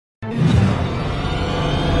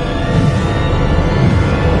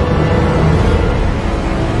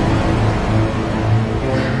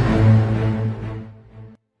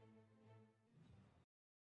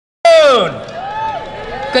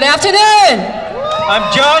Good afternoon.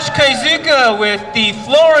 I'm Josh Kaizuka with the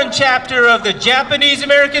Florin chapter of the Japanese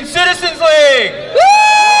American Citizens League.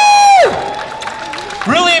 Woo!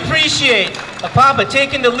 Really appreciate Apapa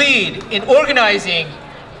taking the lead in organizing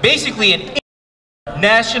basically an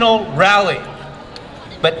national rally.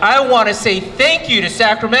 But I want to say thank you to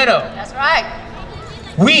Sacramento. That's right.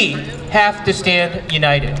 We have to stand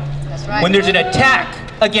united. That's right. When there's an attack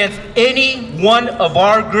against any one of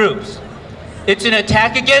our groups, it's an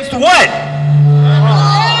attack against what?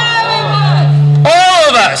 All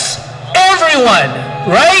of us. Everyone.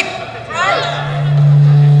 Right?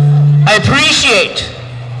 I appreciate.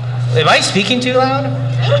 Am I speaking too loud?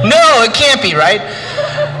 No, it can't be, right?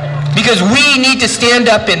 Because we need to stand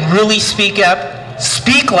up and really speak up,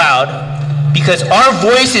 speak loud, because our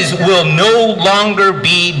voices will no longer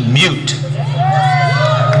be mute.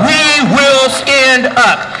 We will stand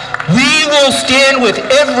up. We will stand with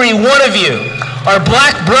every one of you, our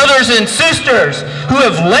black brothers and sisters who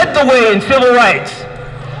have led the way in civil rights.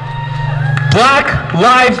 Black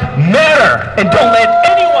lives matter, and don't let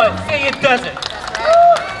anyone say it doesn't.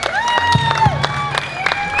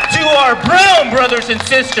 To our brown brothers and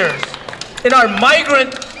sisters and our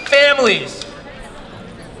migrant families,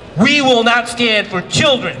 we will not stand for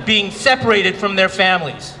children being separated from their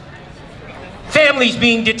families, families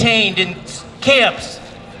being detained in camps.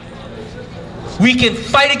 We can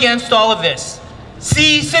fight against all of this.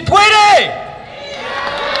 Si se puede!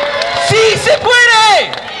 Si se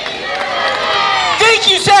puede! Thank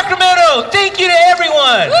you, Sacramento! Thank you to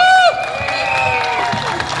everyone!